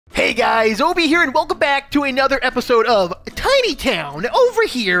guys, Obi here, and welcome back to another episode of Tiny Town. Over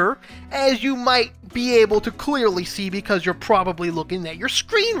here, as you might be able to clearly see because you're probably looking at your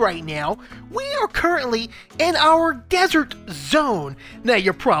screen right now, we are currently in our desert zone. Now,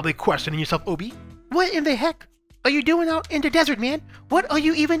 you're probably questioning yourself, Obi, what in the heck are you doing out in the desert, man? What are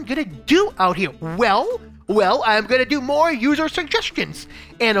you even gonna do out here? Well, I'm gonna do more user suggestions.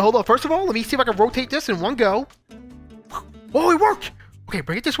 And hold on, first of all, let me see if I can rotate this in one go. Oh, it worked! Okay,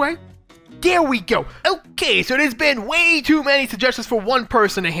 bring it this way. There we go. Okay, so there's been way too many suggestions for one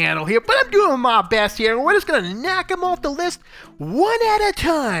person to handle here, but I'm doing my best here, and we're just gonna knock them off the list one at a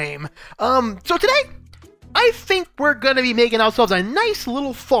time. So today, I think we're gonna be making ourselves a nice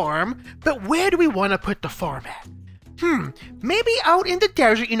little farm, but where do we want to put the farm at? Maybe out in the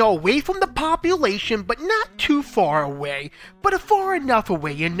desert, you know, away from the population, but not too far away, but far enough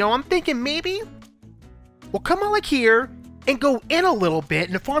away, you know. I'm thinking maybe we'll come out like here, and go in a little bit,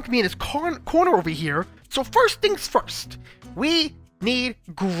 and the farm can be in this corner over here. So first things first, we need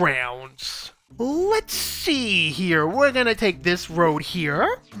grounds. Let's see here. We're gonna take this road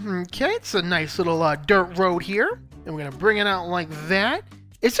here. Okay, it's a nice little dirt road here, and we're gonna bring it out like that.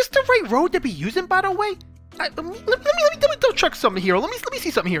 Is this the right road to be using, by the way? Let me go check something here. Let me see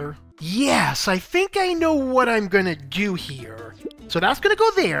something here. Yes, I think I know what I'm gonna do here. So that's gonna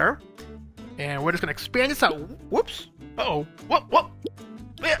go there, and we're just gonna expand this out. Whoops. Uh-oh. What?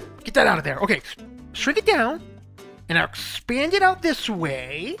 Get that out of there. Okay, shrink it down, and now expand it out this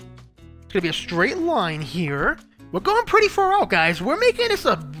way. It's gonna be a straight line here. We're going pretty far out, guys. We're making this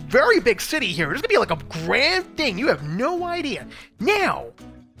a very big city here. This is gonna be like a grand thing. You have no idea. Now,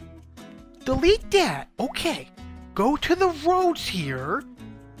 delete that. Okay, go to the roads here,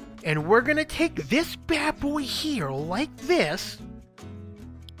 and we're gonna take this bad boy here, like this.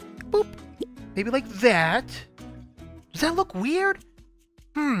 Boop. Maybe like that. Does that look weird?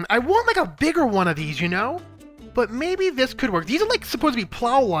 I want like a bigger one of these, you know? But maybe this could work. These are like supposed to be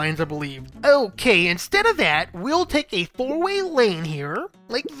plow lines, I believe. Okay, instead of that, we'll take a four-way lane here,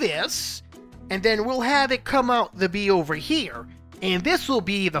 like this, and then we'll have it come out to be over here. And this will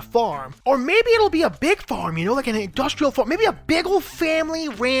be the farm. Or maybe it'll be a big farm, you know, like an industrial farm. Maybe a big old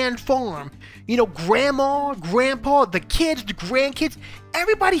family-ran farm. You know, grandma, grandpa, the kids, the grandkids,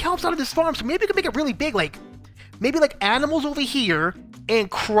 everybody helps out of this farm. So maybe we can make it really big, like maybe like animals over here and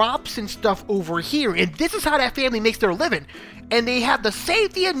crops and stuff over here. And this is how that family makes their living. And they have the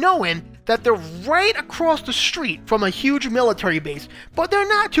safety of knowing that they're right across the street from a huge military base, but they're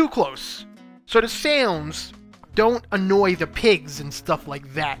not too close. So the sounds don't annoy the pigs and stuff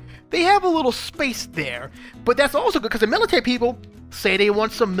like that. They have a little space there, but that's also good because the military people say they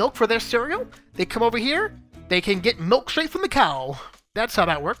want some milk for their cereal. They come over here, they can get milk straight from the cow. That's how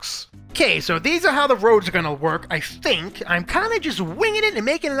that works. Okay, so these are how the roads are gonna work, I think. I'm kind of just winging it and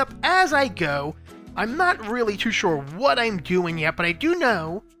making it up as I go. I'm not really too sure what I'm doing yet, but I do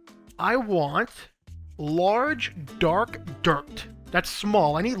know I want large, dark dirt. That's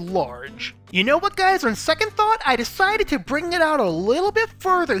small, I need large. You know what, guys? On second thought, I decided to bring it out a little bit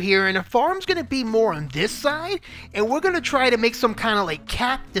further here, and the farm's gonna be more on this side, and we're gonna try to make some kind of like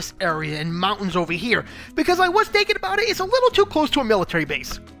cactus area and mountains over here. Because I was thinking about it, it's a little too close to a military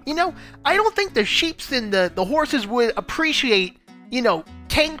base. You know, I don't think the sheeps and the horses would appreciate, you know,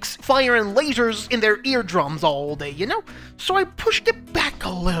 tanks firing lasers in their eardrums all day, you know? So I pushed it back a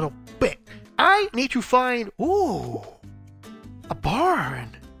little bit. I need to find, ooh, a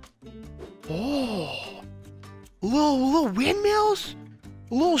barn. Oh, little windmills,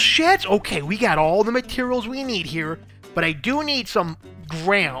 little sheds. Okay, we got all the materials we need here, but I do need some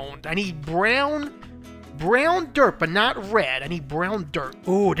ground. I need brown dirt, but not red. I need brown dirt.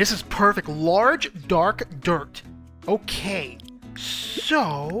 Oh, this is perfect. Large, dark dirt. Okay,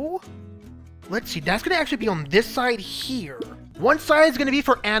 so let's see. That's gonna actually be on this side here. One side is gonna be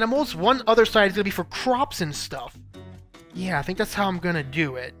for animals. One other side is gonna be for crops and stuff. Yeah, I think that's how I'm gonna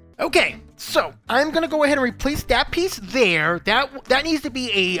do it. Okay, so I'm gonna go ahead and replace that piece there. That needs to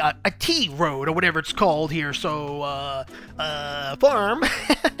be a T road or whatever it's called here. So farm.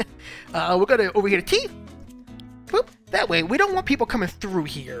 We're gonna over here to T. Boop. That way, we don't want people coming through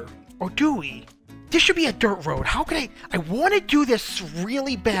here, or do we? This should be a dirt road. How can I want to do this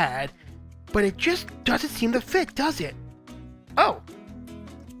really bad, but it just doesn't seem to fit, does it? Oh.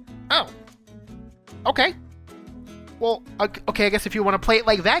 Okay. Well, okay, I guess if you want to play it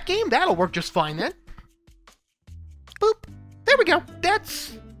like that game, that'll work just fine then. Boop. There we go.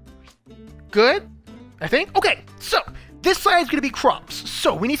 That's good, I think. Okay, so this side is going to be crops.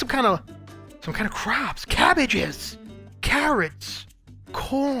 So we need some kind of crops. Cabbages, carrots,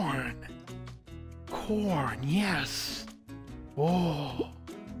 corn. Corn, yes. Oh.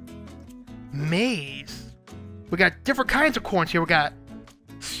 maize. We got different kinds of corns here. We got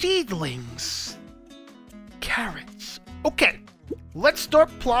seedlings, carrots. Okay, let's start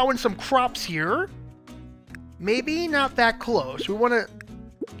plowing some crops here. Maybe not that close. We want to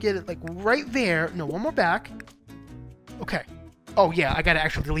get it like right there. No, one more back. Okay. Oh yeah, I gotta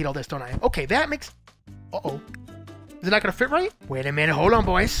actually delete all this, don't I? Okay, that makes... Uh-oh. Is it not gonna fit right? Wait a minute, hold on,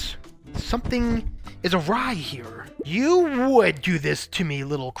 boys. Something is awry here. You would do this to me,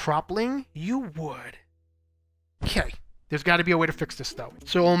 little cropling. You would. Okay. There's got to be a way to fix this, though.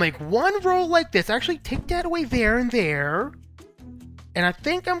 So we'll make one row like this. Actually, take that away there and there. And I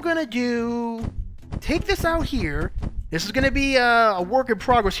think I'm going to do... Take this out here. This is going to be a work in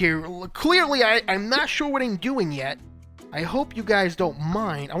progress here. Clearly, I'm not sure what I'm doing yet. I hope you guys don't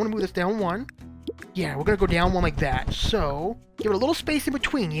mind. I want to move this down one. Yeah, we're going to go down one like that. So, give it a little space in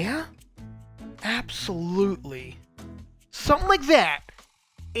between, yeah? Absolutely. Something like that.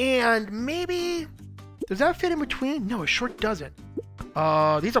 And maybe... Does that fit in between? No, it sure doesn't.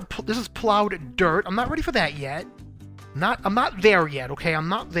 This is plowed dirt. I'm not ready for that yet. I'm not there yet, okay? I'm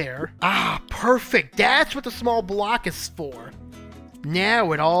not there. Ah, perfect. That's what the small block is for.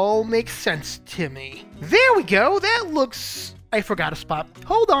 Now it all makes sense to me. There we go. That looks... I forgot a spot.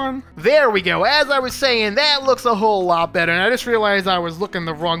 Hold on. There we go. As I was saying, that looks a whole lot better. And I just realized I was looking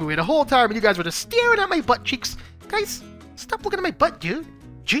the wrong way the whole time, and you guys were just staring at my butt cheeks. Guys, stop looking at my butt, dude.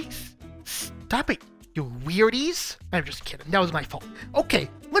 Jeez. Stop it, you weirdies. I'm just kidding. That was my fault. Okay,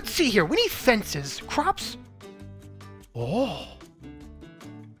 let's see here. We need fences. Crops? Oh.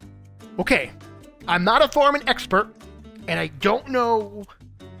 Okay. I'm not a farming expert, and I don't know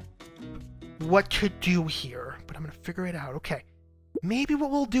what to do here, but I'm going to figure it out. Okay. Maybe what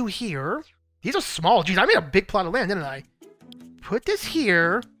we'll do here... These are small. Geez, I made a big plot of land, didn't I? Put this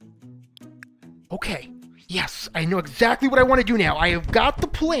here. Okay. Yes, I know exactly what I want to do now. I have got the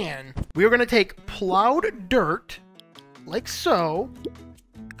plan. We're going to take plowed dirt, like so.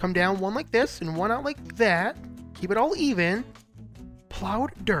 Come down one like this, and one out like that. Keep it all even.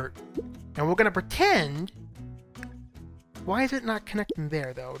 Plowed dirt. And we're going to pretend... Why is it not connecting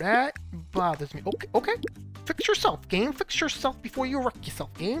there, though? That bothers me. Okay, okay. Fix yourself, game. Fix yourself before you wreck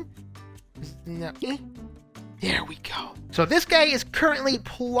yourself, game. There we go. So this guy is currently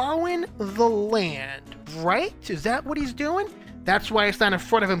plowing the land, right? Is that what he's doing? That's why it's not in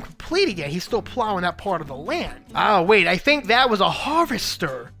front of him completed yet. He's still plowing that part of the land. Oh, wait. I think that was a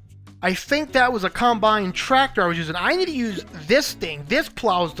harvester. I think that was a combine tractor I was using. I need to use this thing. This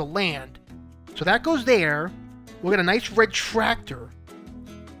plows the land. So that goes there. We'll get a nice red tractor.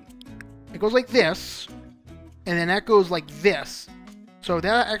 It goes like this. And then that goes like this. So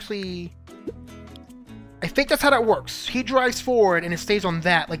that actually... I think that's how that works. He drives forward and it stays on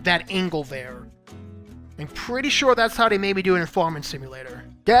that, like that angle there. I'm pretty sure that's how they maybe do it in Farming Simulator.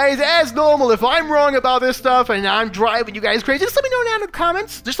 Guys, as normal, if I'm wrong about this stuff and I'm driving you guys crazy, just let me know down in the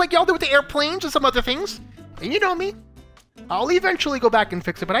comments. Just like y'all do with the airplanes and some other things. And you know me. I'll eventually go back and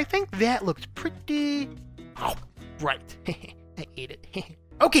fix it, but I think that looks pretty... Oh, right. I ate it.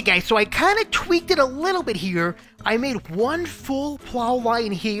 Okay, guys, so I kind of tweaked it a little bit here. I made one full plow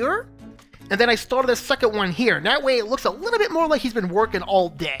line here. And then I started a second one here. And that way it looks a little bit more like he's been working all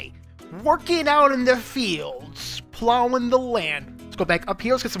day. Working out in the fields. Plowing the land. Let's go back up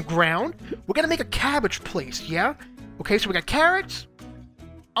here. Let's get some ground. We're going to make a cabbage place, yeah? Okay, so we got carrots.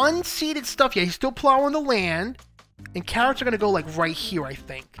 Unseeded stuff. Yeah, he's still plowing the land. And carrots are going to go like right here, I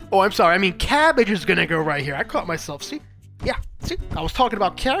think. Oh, I'm sorry. I mean, cabbage is going to go right here. I caught myself. See? Yeah. See? I was talking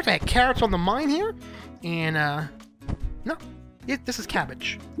about carrots. I had carrots on the mine here. And, no. This is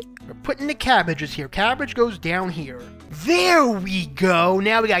cabbage. We're putting the cabbages here. Cabbage goes down here. There we go.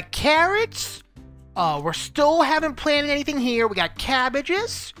 Now we got carrots. We're still haven't planted anything here. We got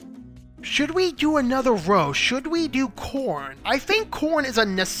cabbages. Should we do another row? Should we do corn? I think corn is a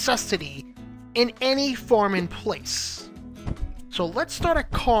necessity in any farming place. So let's start a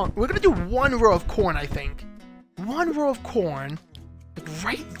corn. We're going to do one row of corn, I think. One row of corn. Like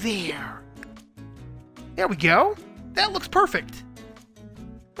right there. There we go. That looks perfect.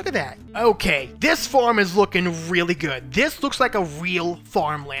 Look at that. Okay, this farm is looking really good. This looks like a real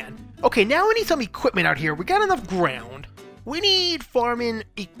farmland. Okay, now we need some equipment out here. We got enough ground. We need farming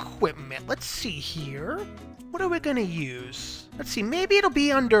equipment. Let's see here. What are we gonna use? Let's see, maybe it'll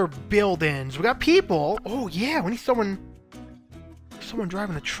be under buildings. We got people. Oh yeah, we need someone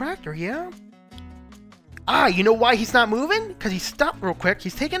driving the tractor, yeah? Ah, you know why he's not moving? Because he stopped real quick.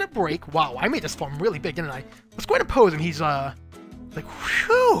 He's taking a break. Wow, I made this farm really big, didn't I? Let's go ahead and pose him. He's, like,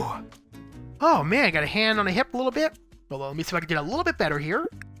 whew. Oh, man, I got a hand on the hip a little bit. Well, let me see if I can get a little bit better here.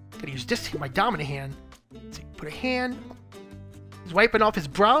 Gotta use this, my dominant hand. Let's see, put a hand. He's wiping off his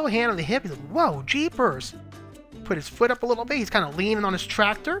brow, hand on the hip. He's like, whoa, jeepers. Put his foot up a little bit. He's kind of leaning on his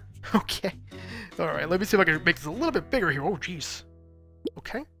tractor. Okay. All right, let me see if I can make this a little bit bigger here. Oh, jeez.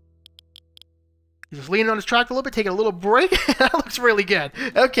 Okay. He's just leaning on his tractor a little bit, taking a little break. That looks really good.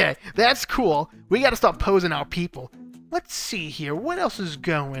 Okay, that's cool. We got to stop posing our people. Let's see here. What else is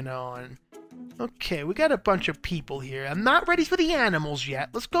going on? Okay, we got a bunch of people here. I'm not ready for the animals yet.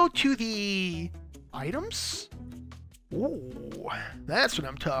 Let's go to the items. Ooh, that's what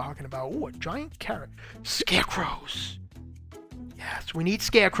I'm talking about. Ooh, a giant carrot. Scarecrows. Yes, we need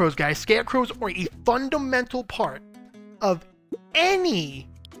scarecrows, guys. Scarecrows are a fundamental part of any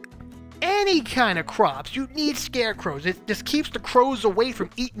kind of crops. You need scarecrows. It just keeps the crows away from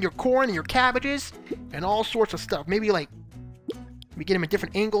eating your corn and your cabbages and all sorts of stuff. Maybe like we get them at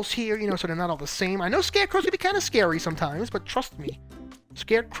different angles here, you know, so they're not all the same. I know scarecrows can be kind of scary sometimes, but trust me,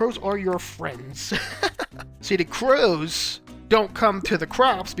 scarecrows are your friends. See, the crows don't come to the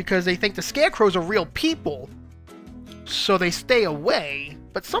crops because they think the scarecrows are real people, so they stay away.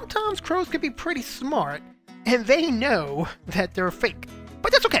 But sometimes crows can be pretty smart, and they know that they're fake.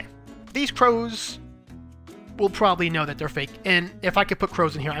 But that's okay. These crows will probably know that they're fake, and if I could put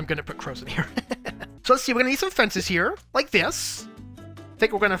crows in here, I'm going to put crows in here. So let's see, we're going to need some fences here, like this. I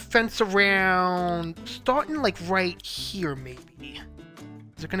think we're going to fence around, starting like right here, maybe.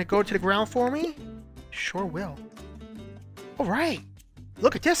 Is it going to go to the ground for me? Sure will. All right.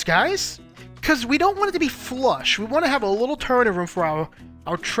 Look at this, guys. Because we don't want it to be flush. We want to have a little turning room for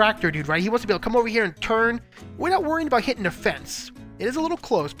our tractor dude, right? He wants to be able to come over here and turn. We're not worrying about hitting the fence. It is a little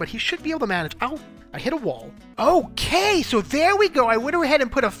close, but he should be able to manage. Ow, I hit a wall. Okay, so there we go. I went ahead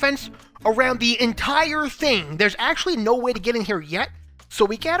and put a fence around the entire thing. There's actually no way to get in here yet, so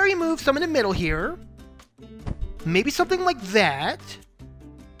we gotta remove some in the middle here. Maybe something like that.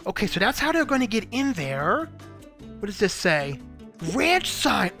 Okay, so that's how they're going to get in there. What does this say? Ranch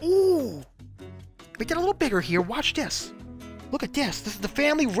sign. Ooh. Make it a little bigger here. Watch this. Look at this. This is the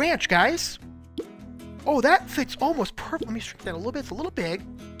family ranch, guys. Oh, that fits almost perfect. Let me shrink that a little bit. It's a little big.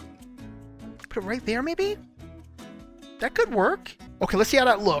 Put it right there, maybe? That could work. Okay, let's see how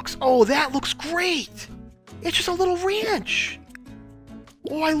that looks. Oh, that looks great. It's just a little ranch.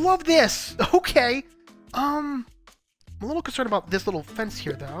 Oh, I love this. Okay. I'm a little concerned about this little fence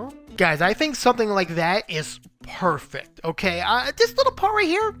here, though. Guys, I think something like that is perfect, okay? This little part right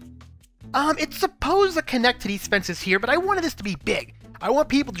here, it's supposed to connect to these fences here, but I wanted this to be big. I want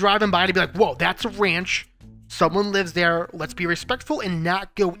people driving by to be like, whoa, that's a ranch. Someone lives there. Let's be respectful and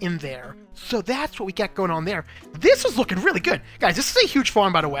not go in there. So that's what we got going on there. This is looking really good. Guys, this is a huge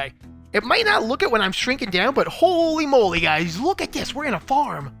farm, by the way. It might not look it when I'm shrinking down, but holy moly, guys. Look at this. We're in a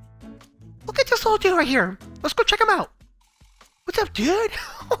farm. Look at this little dude right here. Let's go check him out. What's up, dude?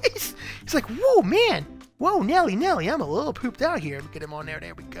 he's like, whoa, man. Whoa, Nelly, I'm a little pooped out here. Look at him on there.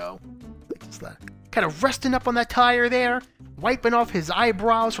 There we go. Like this, kind of resting up on that tire there. Wiping off his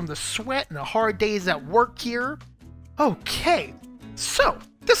eyebrows from the sweat and the hard days at work here. Okay. So,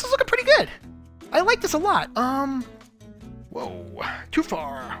 this is looking pretty good. I like this a lot. Whoa. Too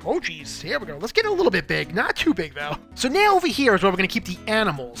far. Oh, geez. Here we go. Let's get it a little bit big. Not too big, though. So now over here is where we're going to keep the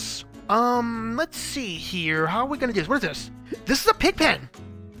animals. Let's see here. How are we going to do this? What is this? This is a pig pen.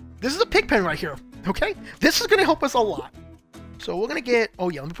 This is a pig pen right here. Okay? This is going to help us a lot. So we're going to get... Oh,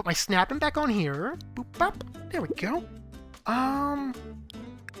 yeah. Let me put my snapping back on here. Boop, bop. There we go.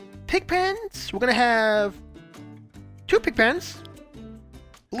 Pig pens. We're going to have 2 pig pens.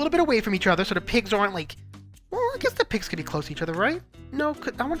 A little bit away from each other so the pigs aren't like... Well, I guess the pigs could be close to each other, right? No,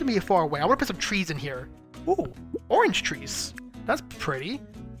 I want them to be far away. I want to put some trees in here. Ooh, orange trees. That's pretty.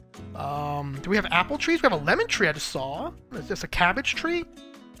 Do we have apple trees? We have a lemon tree I just saw. Is this a cabbage tree?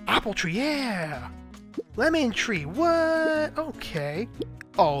 Apple tree, yeah. Lemon tree, what? Okay.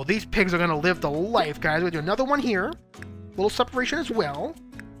 Oh, these pigs are going to live the life, guys. We'll do another one here. Little separation as well.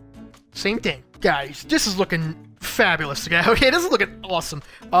 Same thing. Guys, this is looking fabulous. Okay, this is looking awesome.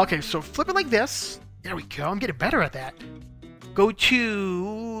 Okay, so flip it like this. There we go. I'm getting better at that. Go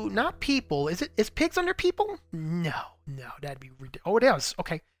to... Not people. Is pigs under people? No, that'd be ridiculous. Oh, it is.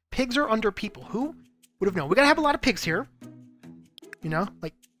 Okay. Pigs are under people. Who would have known? We gotta have a lot of pigs here. You know,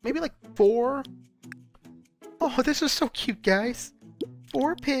 like, maybe like 4. Oh, this is so cute, guys.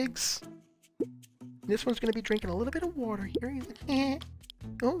 4 pigs. This one's gonna be drinking a little bit of water here.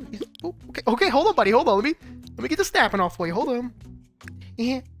 Oh, okay, hold on, buddy, hold on. Let me get the snapping off for you. Hold on.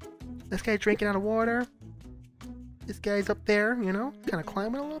 This guy's drinking out of water. This guy's up there, you know, kind of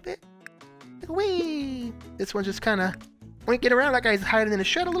climbing a little bit. Whee! This one's just kind of winking around. That guy's hiding in the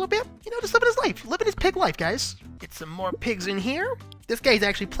shed a little bit. You know, just living his life. Living his pig life, guys. Get some more pigs in here. This guy's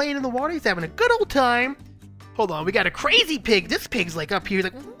actually playing in the water. He's having a good old time. Hold on, we got a crazy pig. This pig's like up here. He's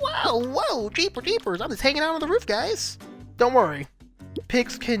like, whoa, jeepers. I'm just hanging out on the roof, guys. Don't worry.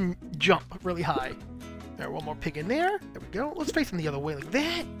 Pigs can jump really high. There, one more pig in there. There we go. Let's face them the other way like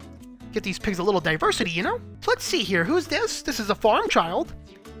that. Get these pigs a little diversity, you know? So let's see here. Who's this? This is a farm child.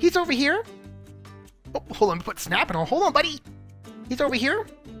 He's over here. Oh, hold on. Put snapping on. Hold on, buddy. He's over here.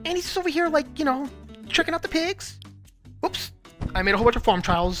 And he's over here, like, you know, checking out the pigs. Whoops. I made a whole bunch of farm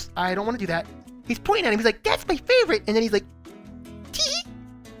trials. I don't want to do that. He's pointing at him. He's like, that's my favorite. And then he's like, tee.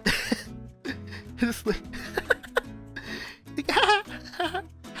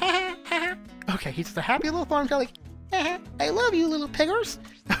 Okay, he's just a happy little farm child. Like, I love you, little piggers.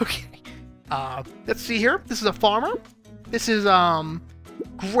 Okay. Let's see here. This is a farmer. This is,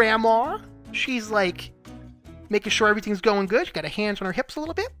 Grandma. She's like making sure everything's going good. She's got her hands on her hips a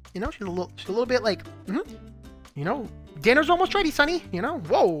little bit. You know, she's a little bit like, you know, dinner's almost ready, Sonny. You know,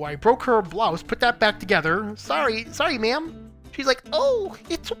 whoa, I broke her blouse. Put that back together. Sorry, ma'am. She's like, oh,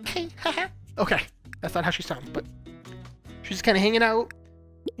 it's okay. Okay, that's not how she sounds, but she's just kind of hanging out,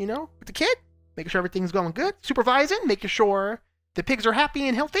 you know, with the kid, making sure everything's going good, supervising, making sure the pigs are happy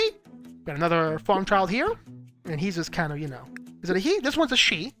and healthy. Got another farm child here, and he's just kind of, you know, is it a he? This one's a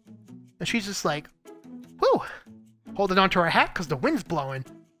she, and she's just like, whoo, holding on to her hat because the wind's blowing.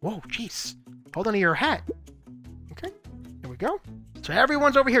 Whoa, jeez, hold on to your hat. Okay, there we go. So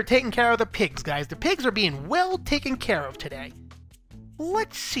everyone's over here taking care of the pigs, guys. The pigs are being well taken care of today.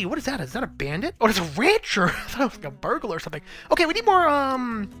 Let's see, what is that? Is that a bandit? Oh, it's a rancher. I thought it was like a burglar or something. Okay, we need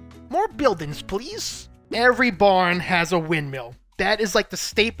more buildings, please. Every barn has a windmill. That is like the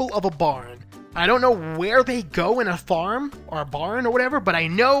staple of a barn. I don't know where they go in a farm or a barn or whatever, but I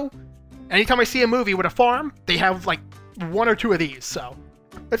know anytime I see a movie with a farm, they have like one or two of these. So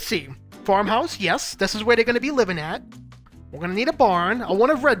let's see. Farmhouse, yes, this is where they're going to be living at. We're going to need a barn. I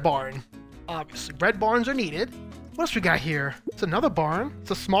want a red barn. Obviously, red barns are needed. What else we got here? It's another barn.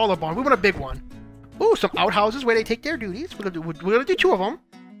 It's a smaller barn. We want a big one. Ooh, some outhouses where they take their duties. We're gonna do two of them.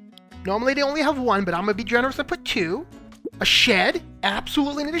 Normally they only have one, but I'm gonna be generous and put two. A shed.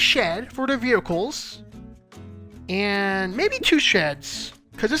 Absolutely need a shed for their vehicles. And maybe two sheds.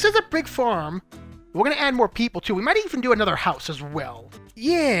 Because this is a big farm. We're gonna add more people too. We might even do another house as well.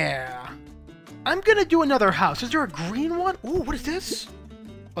 Yeah. I'm gonna do another house. Is there a green one? Ooh, what is this?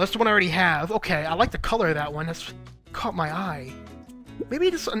 Oh, that's the one I already have. Okay, I like the color of that one. That's caught my eye. Maybe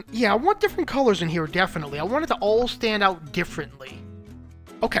this... yeah, I want different colors in here, definitely. I want it to all stand out differently.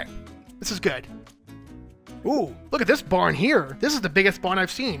 Okay, this is good. Ooh, look at this barn here. This is the biggest barn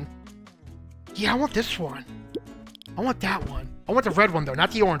I've seen. Yeah, I want this one. I want that one. I want the red one, though,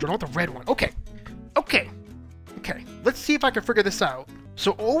 not the orange one. I want the red one. Okay. Okay. Okay, let's see if I can figure this out.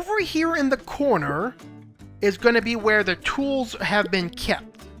 So over here in the corner is going to be where the tools have been kept.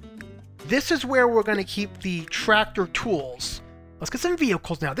 This is where we're going to keep the tractor tools. Let's get some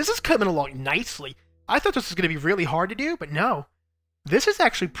vehicles now. This is coming along nicely. I thought this was going to be really hard to do, but no. This is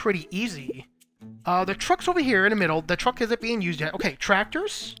actually pretty easy. The truck's over here in the middle. The truck isn't being used yet. Okay,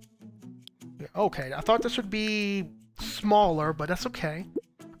 tractors. Okay, I thought this would be smaller, but that's okay.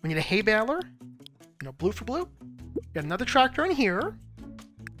 We need a hay baler. You know, blue for blue. Got another tractor in here.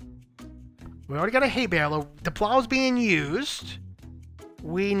 We already got a hay baler. The plow's being used.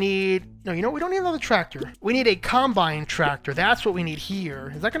 We need... no, you know what? We don't need another tractor. We need a combine tractor. That's what we need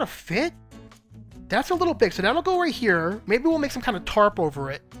here. Is that going to fit? That's a little big, so that'll go right here. Maybe we'll make some kind of tarp over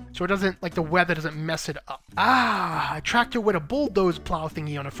it so it doesn't, like, the weather doesn't mess it up. Ah, a tractor with a bulldoze plow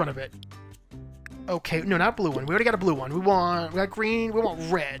thingy on the front of it. Okay, no, not blue one. We already got a blue one. We got green. We want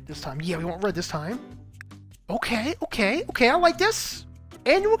red this time. Yeah, we want red this time. Okay, okay, okay. I like this.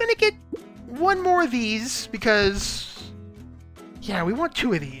 And we're going to get one more of these because... yeah, we want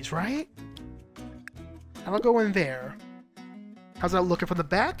two of these, right? I'll go in there. How's that looking from the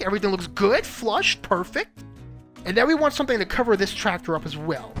back? Everything looks good, flush, perfect. And then we want something to cover this tractor up as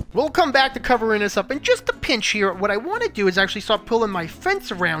well. We'll come back to covering this up in just a pinch here. What I want to do is actually start pulling my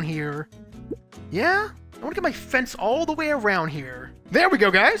fence around here. Yeah? I want to get my fence all the way around here. There we go,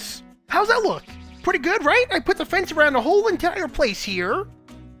 guys. How's that look? Pretty good, right? I put the fence around the whole entire place here.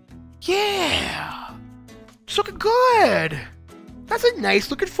 Yeah! It's looking good! That's a nice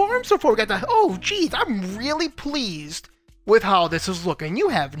looking farm so far. We got the... oh, geez, I'm really pleased with how this is looking. You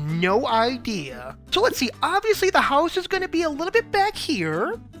have no idea. So let's see. Obviously, the house is going to be a little bit back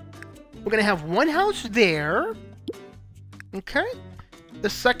here. We're going to have one house there. Okay. The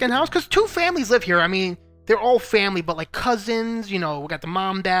second house, because two families live here. I mean, they're all family, but like cousins, you know, we got the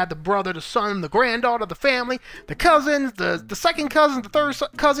mom, dad, the brother, the son, the granddaughter, the family, the cousins, the second cousins, the third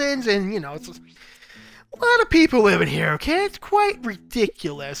cousins, and, you know, it's just... A lot of people living here, okay? It's quite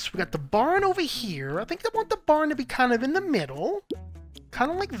ridiculous. We got the barn over here. I think I want the barn to be kind of in the middle.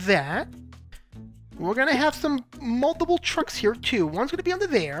 Kind of like that. We're going to have some multiple trucks here, too. One's going to be under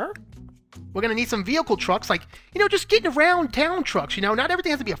there. We're going to need some vehicle trucks, like, you know, just getting around town trucks, you know? Not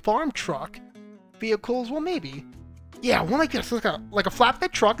everything has to be a farm truck. Vehicles, well, maybe. Yeah, one like this, like a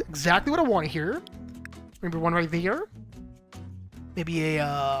flatbed truck, exactly what I want here. Maybe one right there. Maybe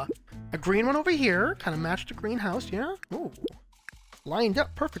a green one over here, kind of matched the greenhouse, yeah? Ooh, lined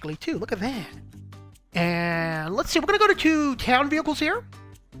up perfectly, too. Look at that. And let's see, we're going to go to 2 town vehicles here.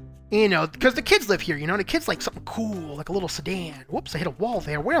 You know, because the kids live here, you know, the kids like something cool, like a little sedan. Whoops, I hit a wall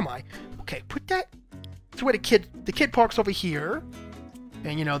there. Where am I? Okay, put that... That's where the kid parks over here.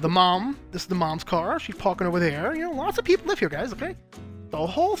 And, you know, the mom, this is the mom's car. She's parking over there. You know, lots of people live here, guys, okay? The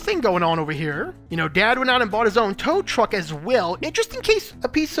whole thing going on over here. You know, Dad went out and bought his own tow truck as well. And just in case a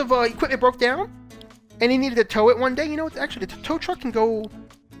piece of equipment broke down and he needed to tow it one day, you know, actually the tow truck can go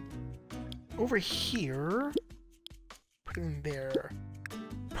over here. Put it in there.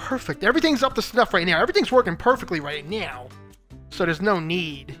 Perfect. Everything's up to snuff right now. Everything's working perfectly right now. So there's no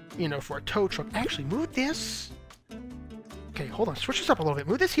need, you know, for a tow truck. Actually, move this. Okay, hold on. Switch this up a little bit.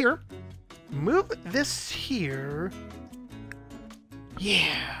 Move this here. Move this here.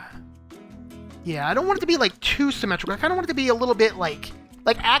 Yeah. Yeah, I don't want it to be, like, too symmetrical. I kind of want it to be a little bit, like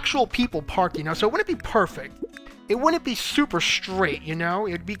actual people parked, you know? So it wouldn't be perfect. It wouldn't be super straight, you know?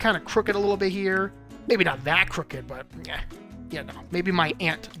 It would be kind of crooked a little bit here. Maybe not that crooked, but, yeah. Yeah, no. Maybe my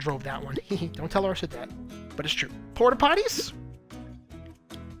aunt drove that one. Don't tell her I said that. But it's true. Porta potties.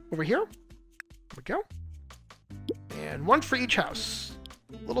 Over here. There we go. And one for each house.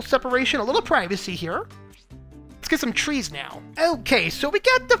 A little separation, a little privacy here. Let's get some trees now. Okay, so we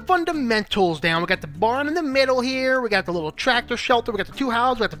got the fundamentals down. We got the barn in the middle here. We got the little tractor shelter. We got the 2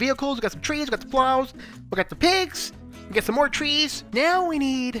 houses. We got the vehicles. We got some trees. We got the plows. We got the pigs. We got some more trees. Now we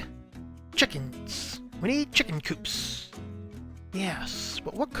need chickens. We need chicken coops. Yes,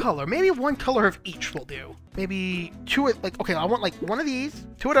 but what color? Maybe one color of each will do. Maybe 2, like, okay, I want like 1 of these,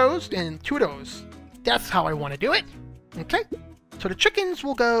 2 of those, and 2 of those. That's how I want to do it. Okay, so the chickens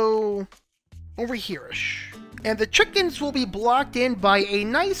will go over here-ish. And the chickens will be blocked in by a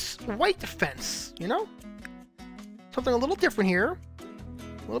nice white fence, you know? Something a little different here.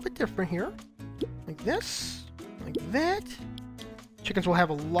 A little bit different here. Like this, like that. Chickens will have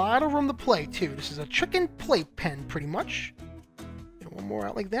a lot of room to play, too. This is a chicken play pen, pretty much. One more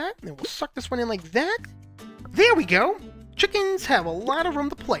out like that, and then we'll suck this one in like that. There we go! Chickens have a lot of room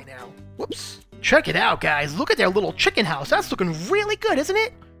to play now. Whoops. Check it out, guys. Look at their little chicken house. That's looking really good, isn't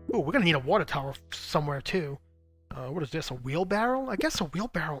it? Oh, we're gonna need a water tower somewhere, too. What is this, a wheelbarrow? I guess a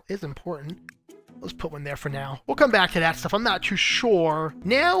wheelbarrow is important. Let's put one there for now. We'll come back to that stuff. I'm not too sure.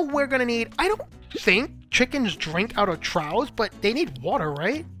 Now we're gonna need... I don't think chickens drink out of troughs, but they need water,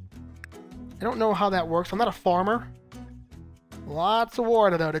 right? I don't know how that works. I'm not a farmer. Lots of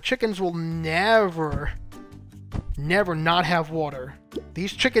water, though. The chickens will never not have water.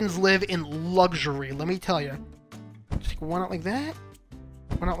 These chickens live in luxury, let me tell you. Just take one out like that.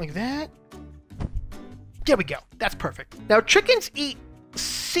 One out like that. There we go. That's perfect. Now, chickens eat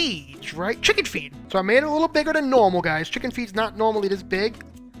seeds, right? Chicken feed. So I made it a little bigger than normal, guys. Chicken feed's not normally this big,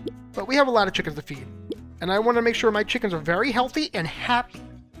 but we have a lot of chickens to feed. And I want to make sure my chickens are very healthy and happy.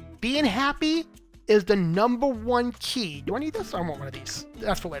 Being happy is the #1 key. Do I need this? I want one of these.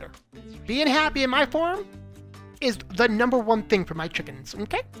 That's for later. Being happy in my farm is the #1 thing for my chickens,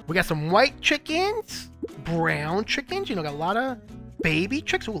 okay? We got some white chickens, brown chickens, you know, got a lot of baby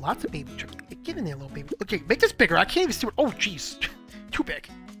chicks. Ooh, lots of baby chicks. Get in there, little baby. Okay, make this bigger. I can't even see what... Oh, jeez. Too big.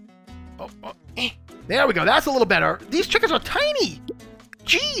 Oh, there we go. That's a little better. These chickens are tiny.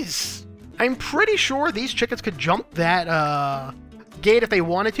 Jeez. I'm pretty sure these chickens could jump that, gate if they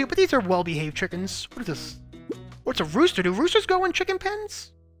wanted to, but these are well-behaved chickens. What is this? What's a rooster? Do roosters go in chicken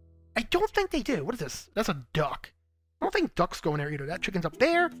pens? I don't think they do. What is this? That's a duck. I don't think ducks go in there either. That chicken's up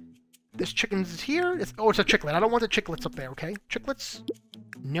there. This chicken's here. It's a chicklet. I don't want the chicklets up there, okay? Chicklets?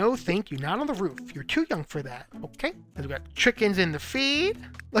 No, thank you. Not on the roof. You're too young for that, okay? And we got chickens in the feed.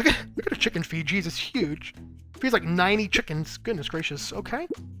 Look at a chicken feed. Jeez, it's huge. Feeds like 90 chickens. Goodness gracious. Okay.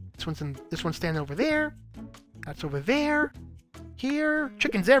 This one's standing over there. That's over there. Here.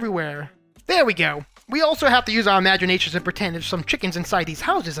 Chickens everywhere. There we go. We also have to use our imaginations and pretend there's some chickens inside these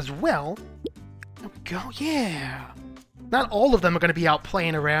houses as well. There we go. Yeah. Not all of them are going to be out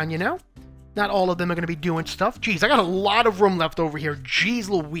playing around, you know? Not all of them are going to be doing stuff. Jeez, I got a lot of room left over here. Jeez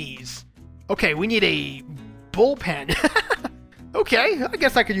Louise. Okay, we need a bullpen. Okay, I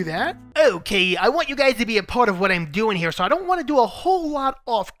guess I could do that. Okay, I want you guys to be a part of what I'm doing here, so I don't want to do a whole lot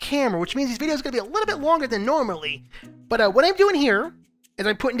off camera, which means these videos are going to be a little bit longer than normally. But what I'm doing here is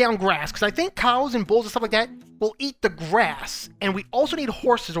I'm putting down grass, because I think cows and bulls and stuff like that will eat the grass. And we also need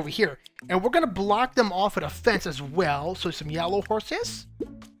horses over here. And we're going to block them off with a fence as well. So some yellow horses,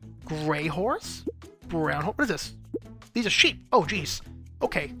 gray horse, brown horse. What is this? These are sheep. Oh, geez.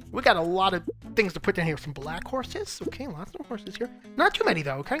 Okay, we got a lot of things to put down here. Some black horses. Okay, lots of horses here. Not too many,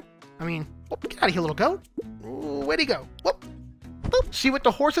 though, okay? I mean, whoop, get out of here, little goat. Ooh, where'd he go? Whoop. Boop. See, with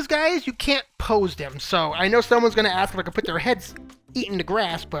the horses, guys, you can't pose them. So I know someone's going to ask if I can put their heads eating the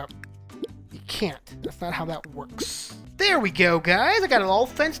grass, but you can't. That's not how that works. There we go, guys. I got it all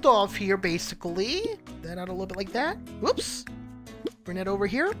fenced off here, basically. That out a little bit like that. Whoops. Bring that over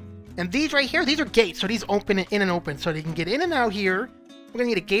here. And these right here, these are gates. So these open in and open. So they can get in and out here. We're going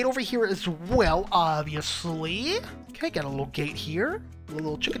to need a gate over here as well, obviously. Okay, got a little gate here.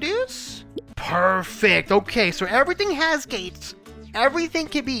 Little chickadoos. Perfect. Okay, so everything has gates. Everything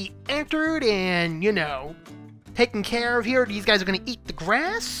can be entered and, you know, taken care of here. These guys are going to eat the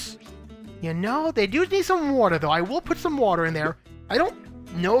grass. You know, they do need some water, though. I will put some water in there. I don't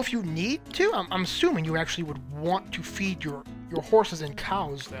know if you need to. I'm assuming you actually would want to feed your horses and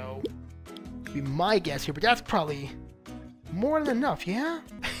cows, though. Would be my guess here, but that's probably more than enough, yeah?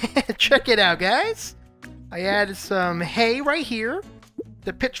 Check it out, guys. I added some hay right here.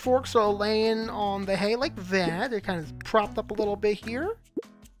 The pitchforks are laying on the hay like that. They're kind of propped up a little bit here.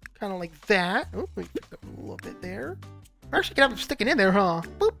 Kind of like that. Oh, we picked up a little bit there. I actually can have them sticking in there, huh?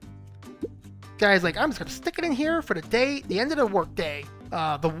 Boop. Guys, like, I'm just going to stick it in here for the day, the end of the work day.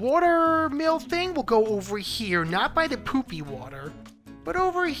 The water mill thing will go over here. Not by the poopy water, but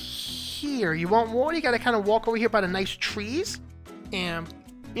over here. You want water? You got to kind of walk over here by the nice trees. And,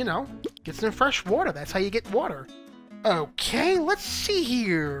 you know, get some fresh water. That's how you get water. Okay, let's see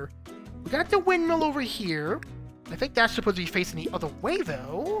here. We got the windmill over here. I think that's supposed to be facing the other way,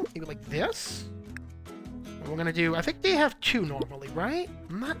 though. Maybe like this. And we're gonna do, I think they have two normally, right?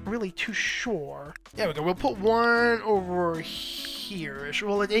 I'm not really too sure. There we go. We'll put one over here.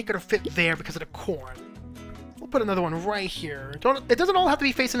 Well, it ain't gonna fit there because of the corn. We'll put another one right here. It doesn't all have to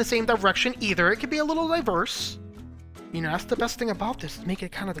be facing the same direction either. It can be a little diverse. You know, that's the best thing about this, is make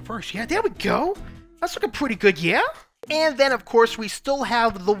it kind of diverse. Yeah, there we go. That's looking pretty good, yeah? And then, of course, we still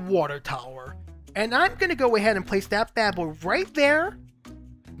have the water tower. And I'm going to go ahead and place that bad boy right there.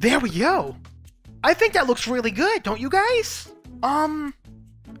 There we go. I think that looks really good, don't you guys?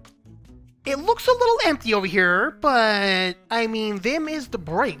 It looks a little empty over here, but, I mean, them is the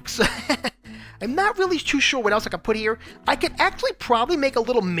breaks. I'm not really too sure what else I could put here. I could actually probably make a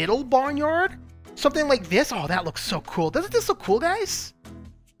little middle barnyard. Something like this. Oh, that looks so cool. Doesn't this look cool, guys?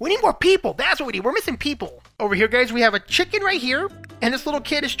 We need more people. That's what we need. We're missing people. Over here, guys, we have a chicken right here. And this little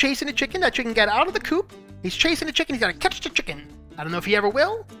kid is chasing the chicken. That chicken got out of the coop. He's chasing the chicken. He's got to catch the chicken. I don't know if he ever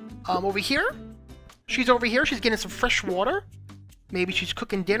will. Over here. She's over here. She's getting some fresh water. Maybe she's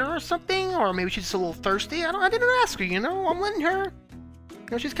cooking dinner or something. Or maybe she's just a little thirsty. I didn't ask her, you know. I'm letting her. You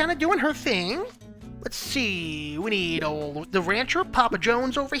know, she's kind of doing her thing. Let's see. We need the rancher, Papa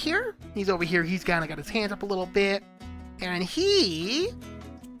Jones, over here. He's over here. He's kind of got his hands up a little bit. And he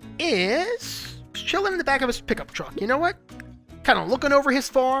is chilling in the back of his pickup truck. You know what? Kind of looking over his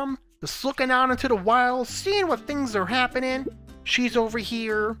farm, just looking out into the wild, seeing what things are happening. She's over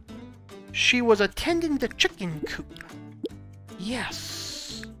here. She was attending the chicken coop.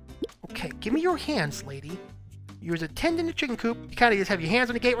 Yes. Okay, give me your hands, lady. You was attending the chicken coop. You kind of just have your hands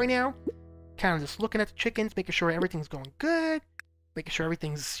on the gate right now. Kind of just looking at the chickens, making sure everything's going good. Making sure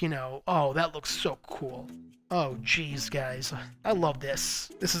everything's, you know, oh, that looks so cool. Oh, geez, guys. I love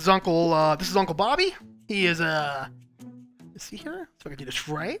this. This is Uncle Bobby. He is, is he here? So I can do this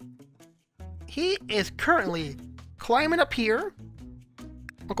right. He is currently climbing up here.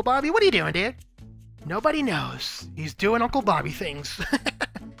 Uncle Bobby, what are you doing, dude? Nobody knows. He's doing Uncle Bobby things.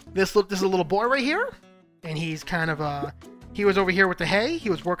 This is a little boy right here. And he's kind of, he was over here with the hay. He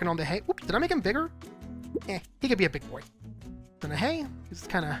was working on the hay. Oops, did I make him bigger? He could be a big boy. Then the hay, just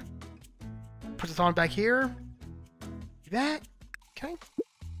kind of puts it on back here. That, okay.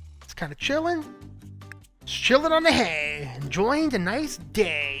 It's kind of chilling. It's chilling on the hay, enjoying the nice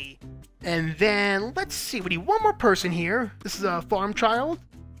day. And then, let's see, we need one more person here. This is a farm child.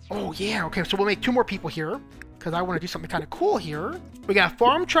 Oh yeah, okay, so we'll make two more people here, because I want to do something kind of cool here. We got a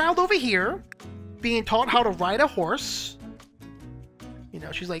farm child over here, being taught how to ride a horse. You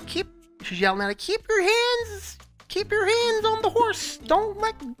know, she's like, she's yelling at it, keep your hands on the horse. Don't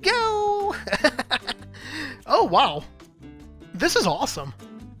let go. Oh, wow. This is awesome.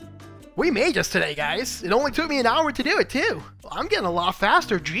 We made this today, guys. It only took me an hour to do it, too. I'm getting a lot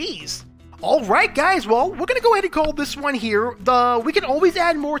faster, jeez. Alright, guys, well, we're gonna go ahead and call this one here. We can always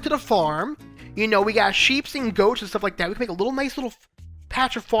add more to the farm. You know, we got sheeps and goats and stuff like that. We can make a little nice little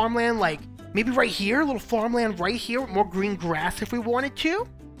patch of farmland, like maybe right here, a little farmland right here with more green grass if we wanted to.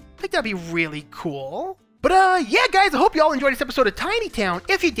 I think that'd be really cool. But yeah, guys, I hope you all enjoyed this episode of Tiny Town.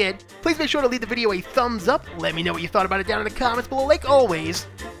 If you did, please make sure to leave the video a thumbs up. Let me know what you thought about it down in the comments below, like always.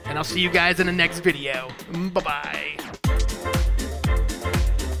 And I'll see you guys in the next video. Bye-bye.